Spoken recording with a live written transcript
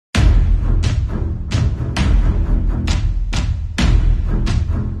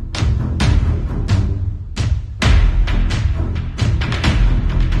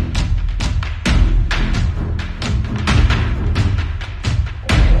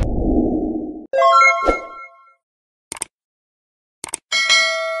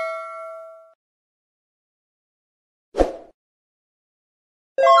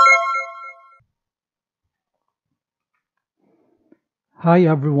Hi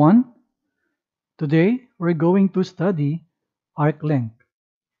everyone. Today we're going to study arc length.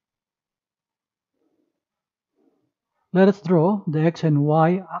 Let us draw the x and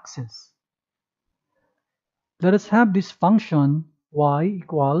y axis. Let us have this function y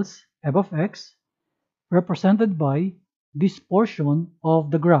equals f of x represented by this portion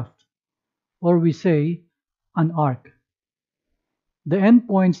of the graph, or we say an arc. The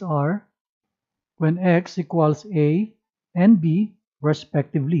endpoints are when x equals a and b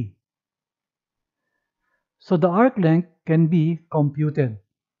respectively. So the arc length can be computed.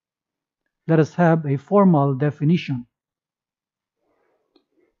 Let us have a formal definition.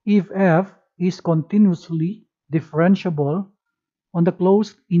 If f is continuously differentiable on the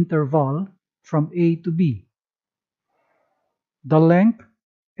closed interval from a to b, the length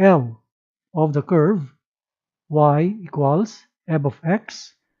L of the curve y equals f of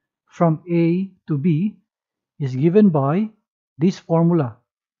x from a to b is given by this formula.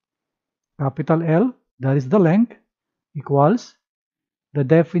 Capital L, that is the length, equals the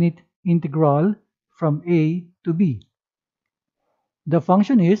definite integral from a to b. The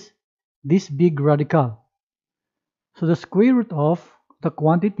function is this big radical. So the square root of the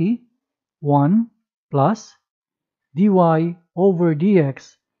quantity 1 plus dy over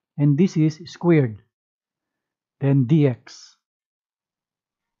dx, and this is squared, then dx.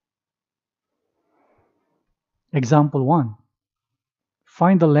 Example 1.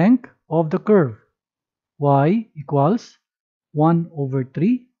 Find the length of the curve y equals 1 over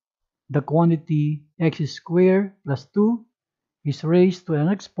 3. The quantity x squared plus 2 is raised to an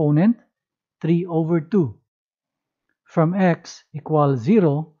exponent 3 over 2. From x equals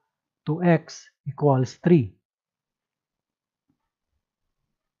 0 to x equals 3.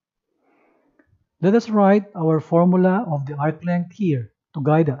 Let us write our formula of the arc length here to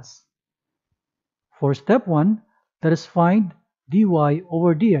guide us. For step 1, let us find dy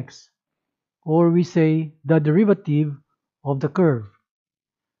over dx, or we say the derivative of the curve.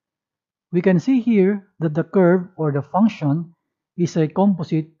 We can see here that the curve or the function is a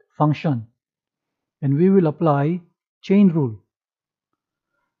composite function, and we will apply chain rule.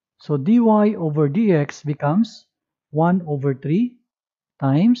 So dy over dx becomes 1 over 3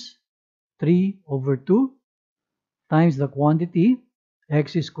 times 3 over 2 times the quantity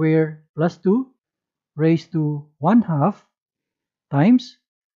x squared plus 2 raised to 1/2 times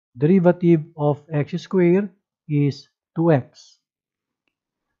derivative of x squared is 2x.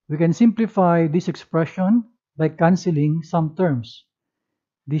 We can simplify this expression by cancelling some terms.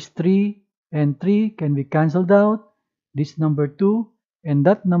 This 3 and 3 can be cancelled out. This number 2 and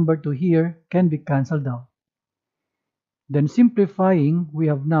that number 2 here can be cancelled out. Then simplifying, we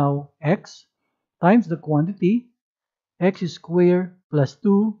have now x times the quantity x squared plus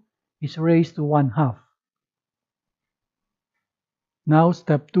 2 is raised to 1/2. Now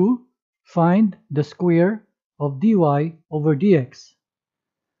step 2, find the square of dy over dx.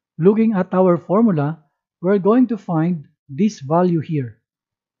 Looking at our formula, we're going to find this value here.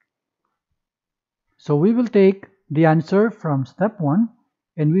 So we will take the answer from step 1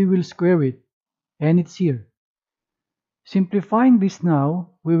 and we will square it, and it's here. Simplifying this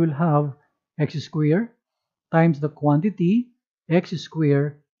now, we will have x squared times the quantity x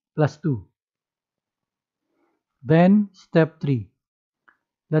squared plus 2. Then step 3.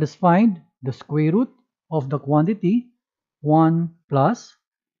 Let us find the square root of the quantity 1 plus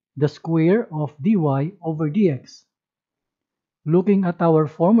the square of dy over dx. Looking at our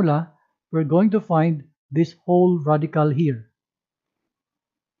formula, we're going to find this whole radical here.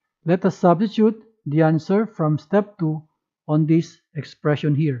 Let us substitute the answer from step 2 on this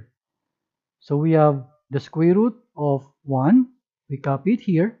expression here. So we have the square root of 1, we copy it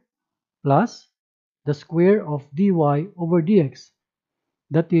here, plus the square of dy over dx,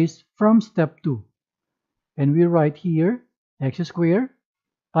 that is from step 2. And we write here x squared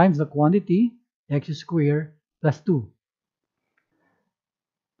times the quantity x squared plus 2.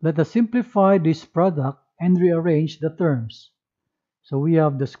 Let us simplify this product and rearrange the terms. So we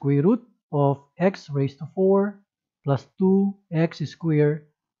have the square root of x raised to 4 plus 2x squared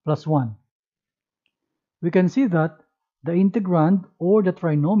plus 1. We can see that the integrand or the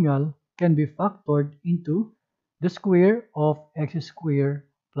trinomial can be factored into the square of x squared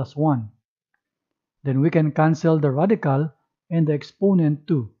plus 1. Then we can cancel the radical and the exponent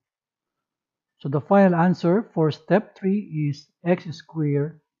too. So the final answer for step 3 is x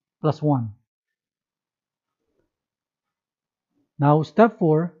squared plus 1. Now step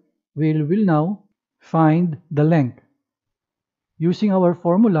 4, we will now find the length using our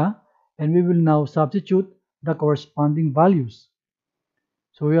formula, and we will now substitute the corresponding values.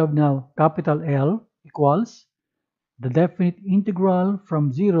 So we have now capital L equals the definite integral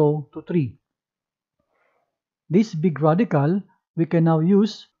from 0 to 3. This big radical, we can now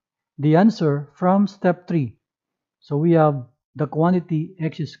use the answer from step 3. So we have the quantity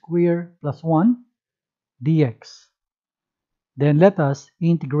x squared plus 1 dx. Then let us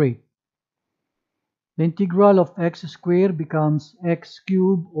integrate. The integral of x squared becomes x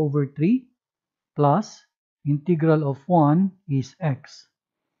cubed over 3 plus integral of 1 is x,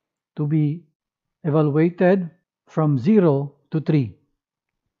 to be evaluated from 0 to 3.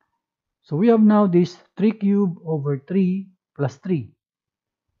 So we have now this 3 cubed over 3 plus 3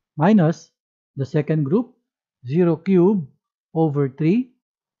 minus the second group 0 cubed over 3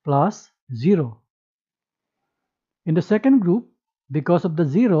 plus 0. In the second group, because of the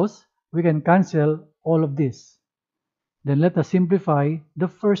zeros, we can cancel all of this. Then let us simplify the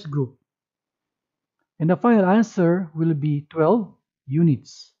first group. And the final answer will be 12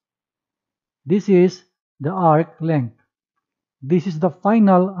 units. This is the arc length. This is the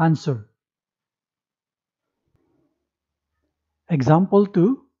final answer. Example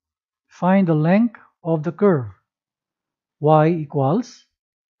 2. Find the length of the curve. Y equals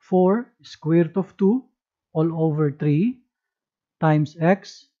 4 square root of 2 all over 3 times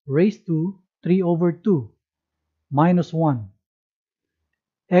x raised to 3 over 2 minus 1.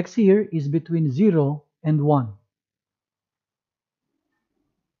 X here is between 0 and 1.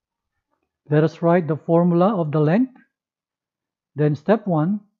 Let us write the formula of the length. Then step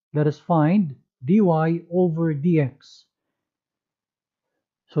 1, let us find dy over dx.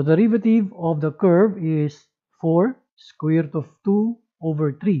 So the derivative of the curve is 4 square root of 2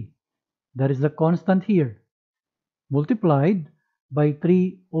 over 3. That is the constant here, multiplied by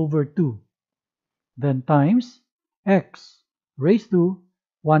 3 over 2. Then times x raised to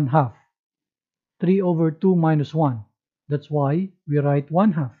 1/2. 3 over 2 minus 1. That's why we write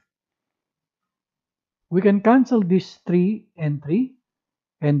 1/2. We can cancel this 3 and 3,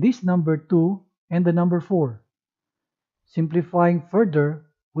 and this number 2 and the number 4. Simplifying further,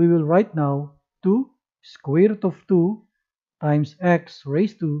 we will write now 2 square root of 2 times x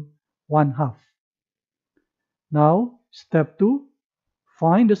raised to 1/2. Now, step 2,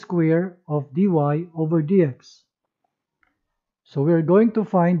 find the square of dy over dx. So we are going to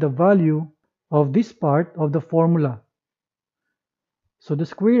find the value of this part of the formula. So the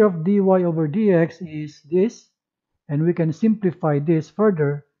square of dy over dx is this, and we can simplify this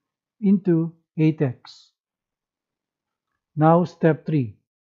further into 8x. Now step 3.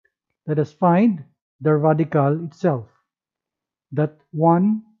 Let us find the radical itself. That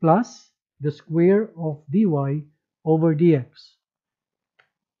 1 plus the square of dy over dx.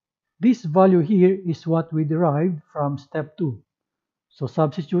 This value here is what we derived from step 2. So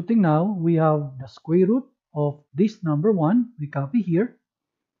substituting now, we have the square root of this number 1, we copy here,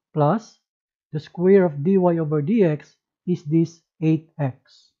 plus the square of dy over dx is this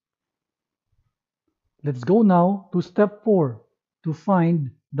 8x. Let's go now to step 4 to find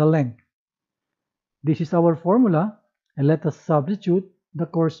the length. This is our formula, and let us substitute the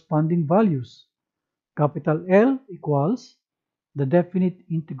corresponding values. Capital L equals the definite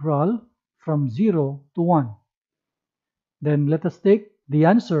integral from 0 to 1. Then let us take the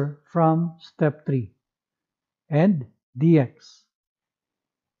answer from step 3 and dx.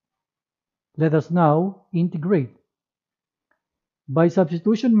 Let us now integrate. By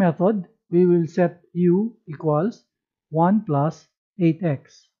substitution method, we will set u equals 1 plus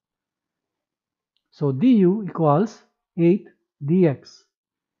 8x. So du equals 8 dx.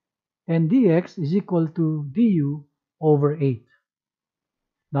 And dx is equal to du over 8.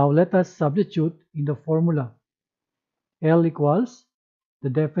 Now let us substitute in the formula. L equals the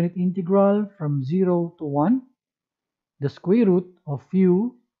definite integral from 0 to 1, the square root of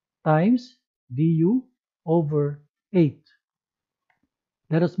u times du over 8.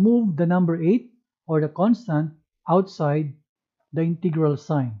 Let us move the number 8 or the constant outside the integral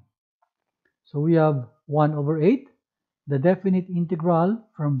sign. So we have 1 over 8, the definite integral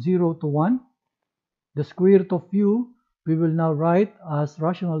from 0 to 1. The square root of u we will now write as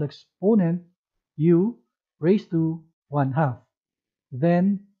rational exponent u raised to 1/2.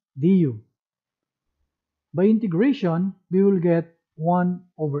 Then du. By integration, we will get 1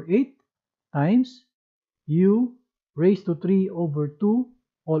 over 8 times u raised to 3 over 2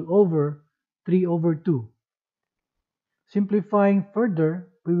 all over 3 over 2. Simplifying further,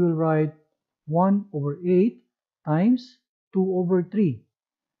 we will write 1 over 8 times 2 over 3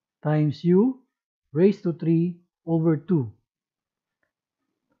 times u raised to 3 over 2.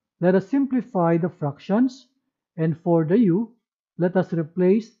 Let us simplify the fractions, and for the u, let us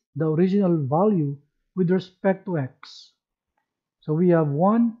replace the original value with respect to x. So we have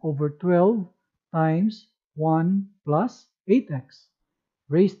 1 over 12 times 1 plus 8x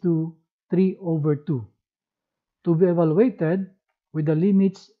raised to 3 over 2 to be evaluated with the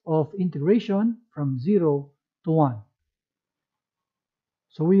limits of integration from 0 to 1.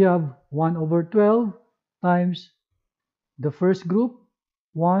 So we have 1 over 12 times the first group,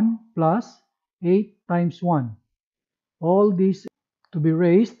 1 plus 8 times 1. All this to be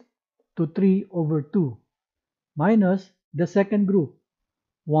raised to 3 over 2 minus the second group,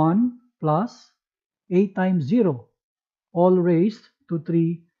 1 plus 8 times 0, all raised to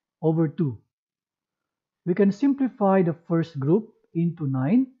 3 over 2. We can simplify the first group into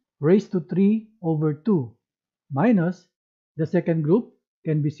 9 raised to 3 over 2 minus the second group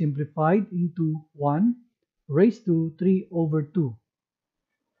can be simplified into 1 raised to 3 over 2.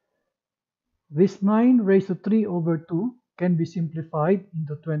 This 9 raised to 3 over 2 can be simplified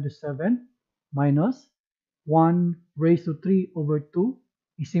into 27 minus 1 raised to 3 over 2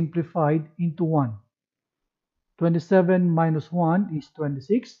 is simplified into 1. 27 minus 1 is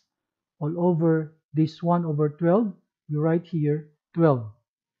 26. All over this 1 over 12, we write here 12.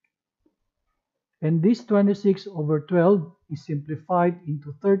 And this 26 over 12 is simplified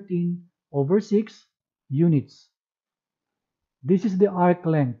into 13 over 6 units. This is the arc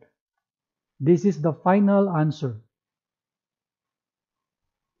length. This is the final answer.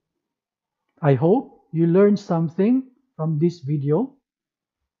 I hope you learned something from this video.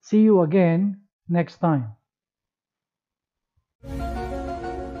 See you again next time.